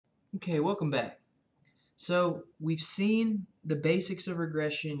Okay, welcome back. So we've seen the basics of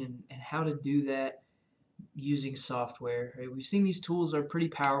regression and how to do that using software. Right? We've seen these tools are pretty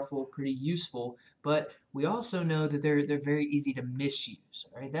powerful, pretty useful, but we also know that they're very easy to misuse.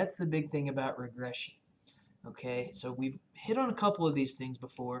 Right? That's the big thing about regression. Okay, so we've hit on a couple of these things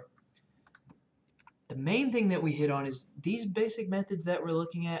before. The main thing that we hit on is these basic methods that we're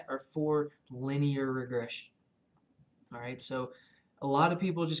looking at are for linear regression. All right, so a lot of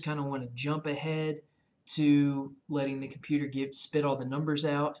people just kind of want to jump ahead to letting the computer spit all the numbers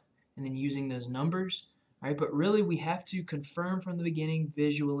out and then using those numbers. All right, but really we have to confirm from the beginning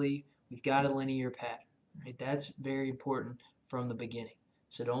visually we've got a linear pattern. Right, that's very important from the beginning.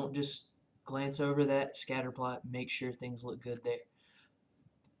 So don't just glance over that scatter plot. Make sure things look good there.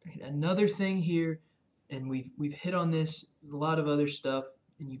 Right, another thing here, and we've hit on this a lot of other stuff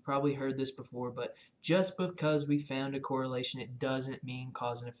and you've probably heard this before, but just because we found a correlation, it doesn't mean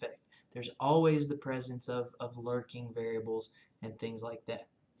cause and effect. There's always the presence of lurking variables and things like that.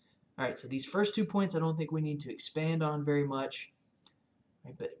 All right, so these first 2 points I don't think we need to expand on very much,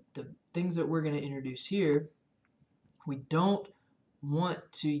 right? But the things that we're going to introduce here, we don't want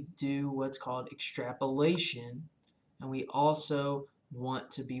to do what's called extrapolation, and we also want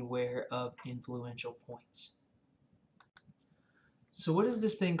to beware of influential points. So what is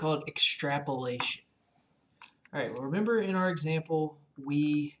this thing called extrapolation? All right, well, remember in our example,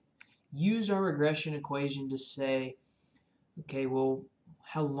 we used our regression equation to say, okay, well,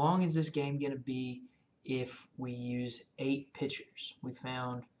 how long is this game going to be if we use 8 pitchers? We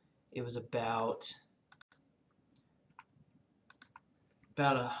found it was about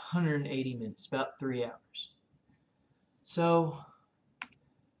 180 minutes, about 3 hours. So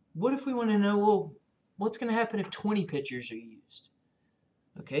what if we want to know, well, what's going to happen if 20 pitchers are used?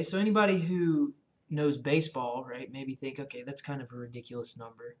 Okay, so anybody who knows baseball, right, maybe think, okay, that's kind of a ridiculous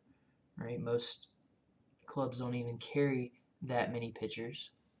number, right? Most clubs don't even carry that many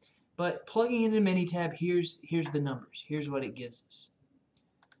pitchers. But plugging into Minitab, here's the numbers. Here's what it gives us.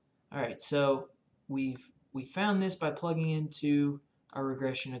 All right, so we found this by plugging into our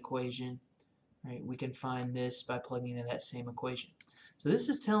regression equation. Right, we can find this by plugging into that same equation. So this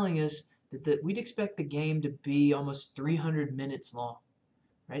is telling us that we'd expect the game to be almost 300 minutes long.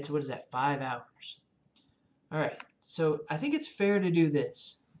 Right, so what is that? 5 hours. All right, so I think it's fair to do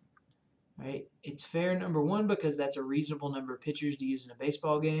this. Right, it's fair, number one, because that's a reasonable number of pitchers to use in a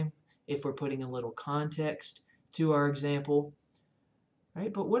baseball game if we're putting a little context to our example.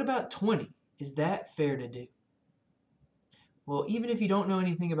 Right, but what about 20? Is that fair to do? Well, even if you don't know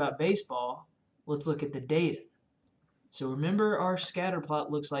anything about baseball, let's look at the data. So remember, our scatter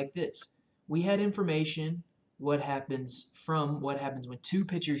plot looks like this. We had information what happens when 2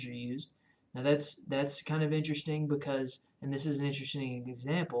 pitchers are used. Now that's kind of interesting because, and this is an interesting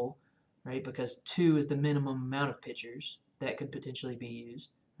example, right? Because 2 is the minimum amount of pitchers that could potentially be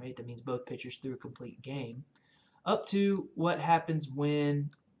used, right? That means both pitchers through a complete game. Up to what happens when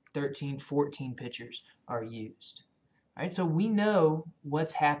 13, 14 pitchers are used. All right, so we know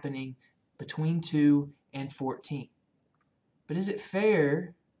what's happening between 2 and 14. But is it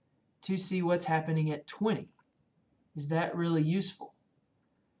fair to see what's happening at 20? Is that really useful?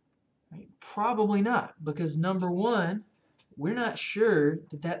 Right? Probably not, because number one, we're not sure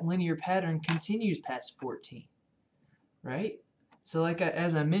that linear pattern continues past 14, right? So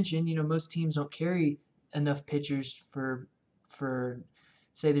as I mentioned, most teams don't carry enough pitchers for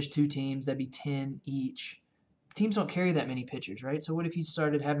say there's 2 teams, that'd be 10 each. Teams don't carry that many pitchers, right? So what if you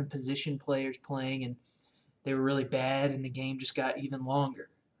started having position players playing and they were really bad and the game just got even longer,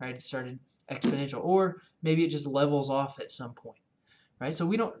 right? It started exponential, or maybe it just levels off at some point, right? So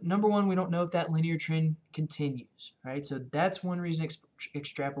number one, we don't know if that linear trend continues, right? So that's one reason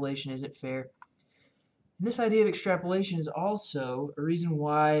extrapolation isn't fair. And this idea of extrapolation is also a reason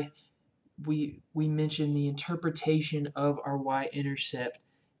why we mention the interpretation of our y-intercept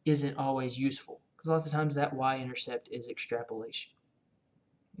isn't always useful, because lots of times that y-intercept is extrapolation.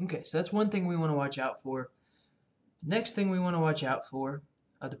 Okay, so that's one thing we want to watch out for. The next thing we want to watch out for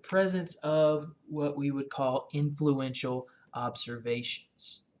are the presence of what we would call influential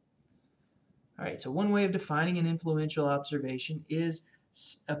observations. All right, so one way of defining an influential observation is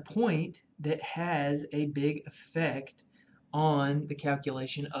a point that has a big effect on the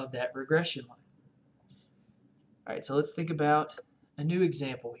calculation of that regression line. All right, so let's think about a new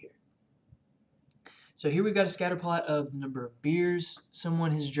example here. So here we've got a scatter plot of the number of beers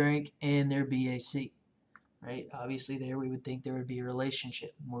someone has drank and their BAC. Right? Obviously there we would think there would be a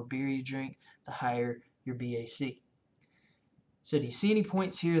relationship. The more beer you drink, the higher your BAC. So do you see any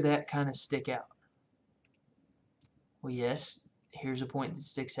points here that kind of stick out? Well, yes, here's a point that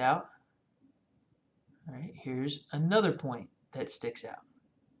sticks out. All right, here's another point that sticks out.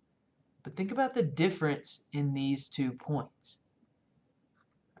 But think about the difference in these 2 points.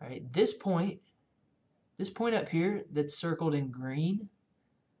 All right, this point up here that's circled in green,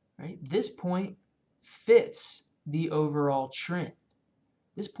 right? This point fits the overall trend.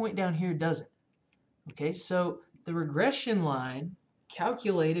 This point down here doesn't. Okay, so the regression line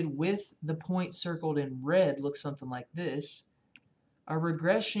calculated with the point circled in red looks something like this. Our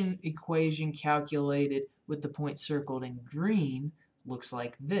regression equation calculated with the point circled in green looks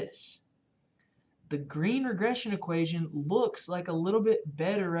like this. The green regression equation looks like a little bit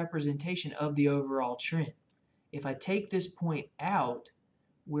better representation of the overall trend. If I take this point out,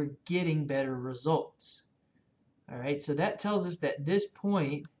 we're getting better results. All right, so that tells us that this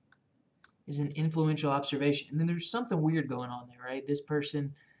point is an influential observation. And then there's something weird going on there, right? This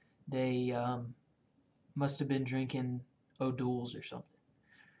person, they must have been drinking O'Doul's or something,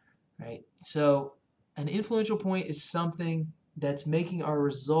 right? So an influential point is something that's making our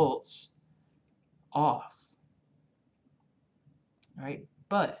results off, all right?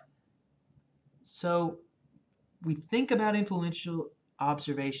 But so we think about influential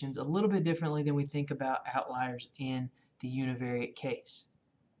observations a little bit differently than we think about outliers in the univariate case.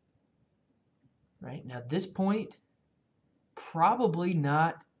 Right? Now this point, probably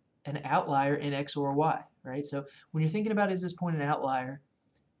not an outlier in X or Y, right? So when you're thinking about is this point an outlier,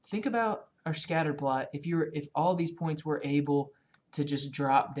 think about our scatter plot. If all these points were able to just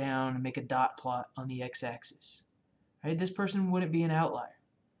drop down and make a dot plot on the x-axis, right? This person wouldn't be an outlier.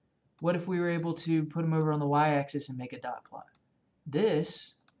 What if we were able to put them over on the y-axis and make a dot plot?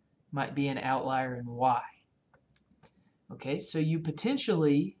 This might be an outlier in Y. Okay, so you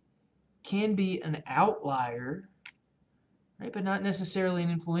potentially can be an outlier, right, but not necessarily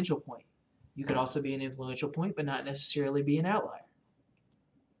an influential point. You could also be an influential point, but not necessarily be an outlier.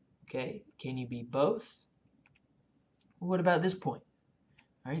 Okay, can you be both? Well, what about this point?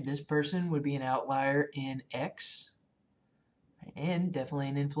 All right, this person would be an outlier in X, and definitely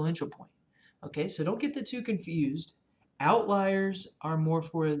an influential point. Okay, so don't get the two confused. Outliers are more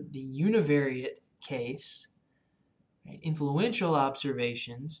for the univariate case. Right? Influential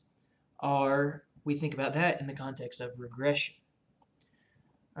observations are, we think about that in the context of regression.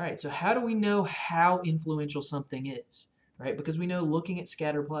 All right, so how do we know how influential something is? Right, because we know looking at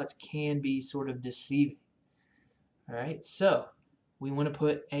scatter plots can be sort of deceiving. All right, so we want to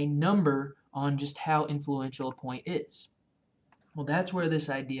put a number on just how influential a point is. Well, that's where this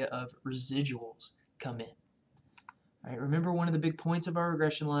idea of residuals come in. All right, remember, one of the big points of our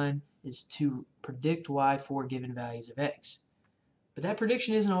regression line is to predict y for given values of x. But that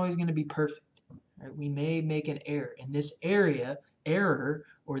prediction isn't always going to be perfect. Right? We may make an error, and this error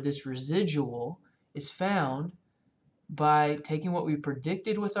or this residual is found by taking what we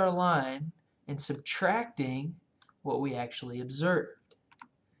predicted with our line and subtracting what we actually observed.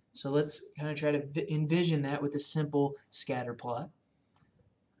 So let's kind of try to envision that with a simple scatter plot.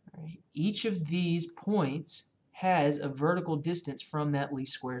 All right. Each of these points has a vertical distance from that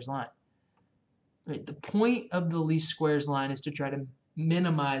least squares line. Right. The point of the least squares line is to try to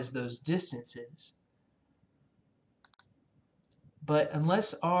minimize those distances. But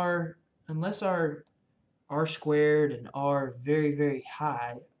unless our R squared and R very, very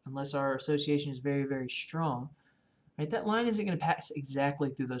high, unless our association is very, very strong, right, that line isn't going to pass exactly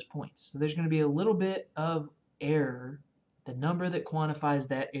through those points. So there's going to be a little bit of error. The number that quantifies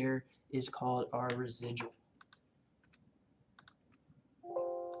that error is called our residual.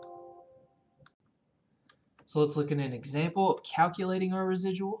 So let's look at an example of calculating our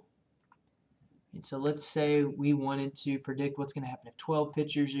residual. And so let's say we wanted to predict what's going to happen if 12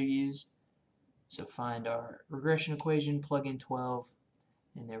 pictures are used. So find our regression equation, plug in 12,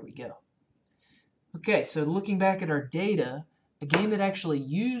 and there we go. Okay, so looking back at our data, a game that actually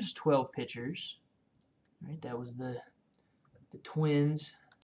used 12 pitchers, right, that was the Twins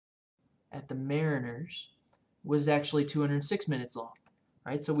at the Mariners, was actually 206 minutes long.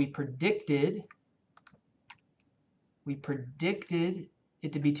 Right, so we predicted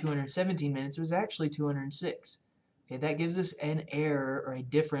it to be 217 minutes. It was actually 206. Okay, that gives us an error or a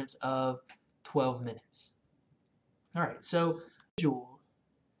difference of 12 minutes. All right, so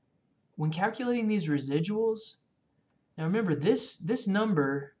when calculating these residuals, now remember this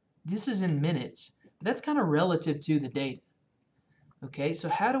number, this is in minutes, but that's kind of relative to the data. Okay, so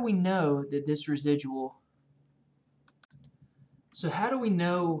how do we know that this residual, so how do we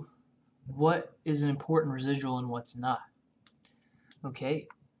know what is an important residual and what's not? Okay,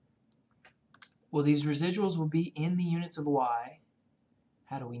 well, these residuals will be in the units of y.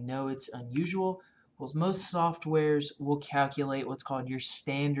 How do we know it's unusual? Well, most softwares will calculate what's called your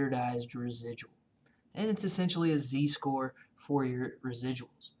standardized residual. And it's essentially a z-score for your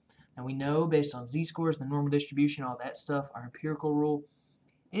residuals. Now we know based on z-scores, the normal distribution, all that stuff, our empirical rule,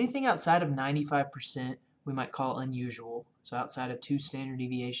 anything outside of 95% we might call unusual. So outside of 2 standard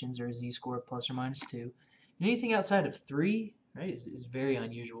deviations or a z-score of plus or minus 2. And anything outside of 3, right, is very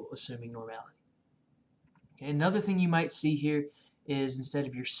unusual, assuming normality. Okay, another thing you might see here is instead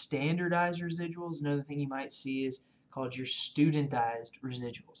of your standardized residuals, another thing you might see is called your studentized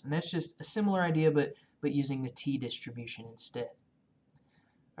residuals. And that's just a similar idea, but using the t distribution instead.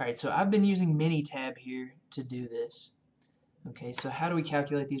 Alright, so I've been using Minitab here to do this. Okay, so how do we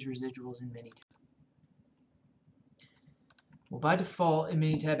calculate these residuals in Minitab? Well, by default in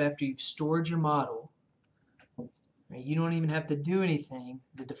Minitab, after you've stored your model, right, you don't even have to do anything.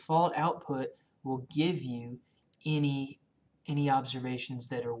 The default output will give you any observations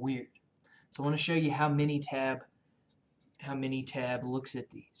that are weird. So I want to show you how Minitab looks at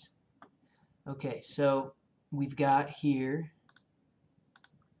these. Okay, so we've got here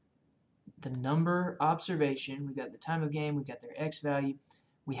the number observation, we've got the time of game, we've got their x value,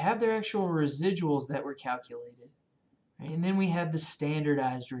 we have their actual residuals that were calculated, right? And then we have the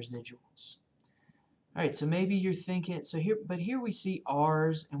standardized residuals. Alright, so maybe you're thinking, but here we see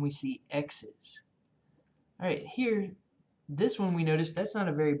r's and we see x's. Alright, here, this one we notice that's not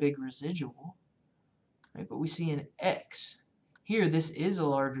a very big residual, right? But we see an x. Here, this is a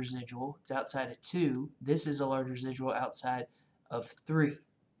large residual, it's outside of 2. This is a large residual outside of 3.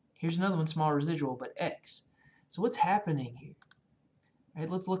 Here's another one, small residual, but x. So what's happening here? All right,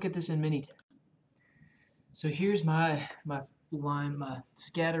 let's look at this in Minitab. So here's my line, my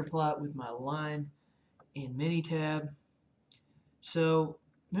scatter plot with my line in Minitab. So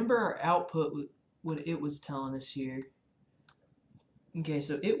remember our output, what it was telling us here. Okay,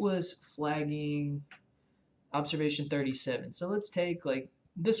 so it was flagging observation 37. So let's take, like,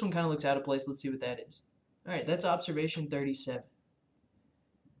 this one kind of looks out of place. Let's see what that is. All right, that's observation 37.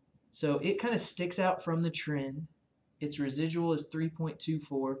 So it kind of sticks out from the trend. Its residual is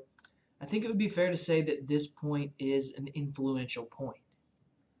 3.24. I think it would be fair to say that this point is an influential point.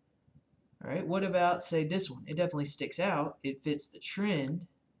 All right, what about, say, this one? It definitely sticks out. It fits the trend.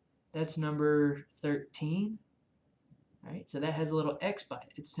 That's number 13. All right, so that has a little x by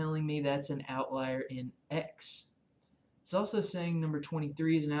it. It's telling me that's an outlier in x. It's also saying number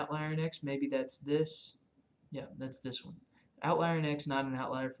 23 is an outlier in x. Maybe that's this. Yeah, that's this one. Outlier in x, not an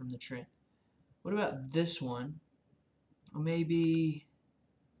outlier from the trend. What about this one? Well, maybe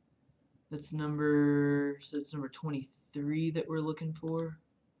that's number 23 that we're looking for.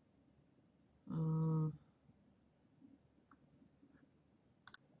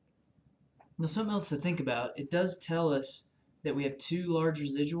 Now something else to think about. It does tell us that we have 2 large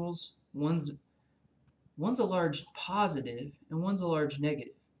residuals. One's a large positive and one's a large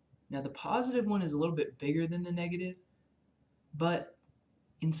negative. Now the positive one is a little bit bigger than the negative, but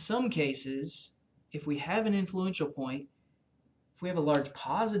in some cases, if we have an influential point, if we have a large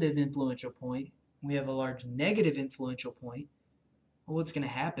positive influential point, we have a large negative influential point, well, what's going to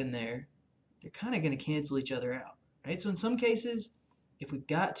happen there? They're kind of going to cancel each other out, right? So in some cases, if we've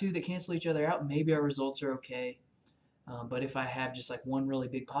got 2 that cancel each other out, maybe our results are okay. But if I have just like one really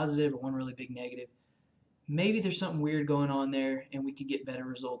big positive or one really big negative, maybe there's something weird going on there and we could get better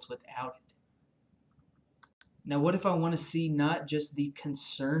results without it. Now, what if I want to see not just the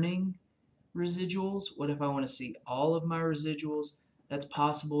concerning residuals? What if I want to see all of my residuals? That's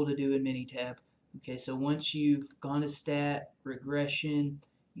possible to do in Minitab. Okay, so once you've gone to stat, regression,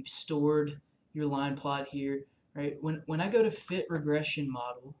 you've stored your line plot here, right? When I go to fit regression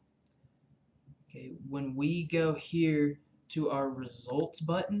model, okay, when we go here to our results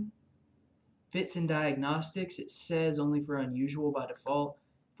button, fits and diagnostics, it says only for unusual by default.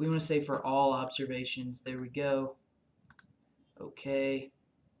 If we want to say for all observations, there we go. Okay.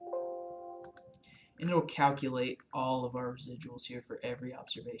 And it'll calculate all of our residuals here for every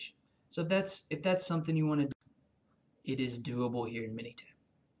observation. So if that's something you want to do, it is doable here in Minitab.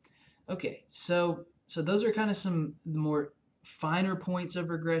 Okay, so those are kind of some more finer points of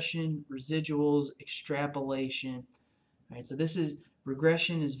regression, residuals, extrapolation. All right, so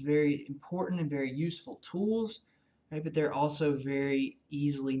regression is very important and very useful tools, right? But they're also very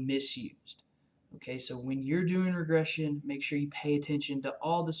easily misused. Okay, so when you're doing regression, make sure you pay attention to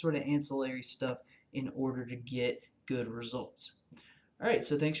all the sort of ancillary stuff in order to get good results. All right,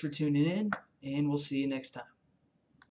 so thanks for tuning in, and we'll see you next time.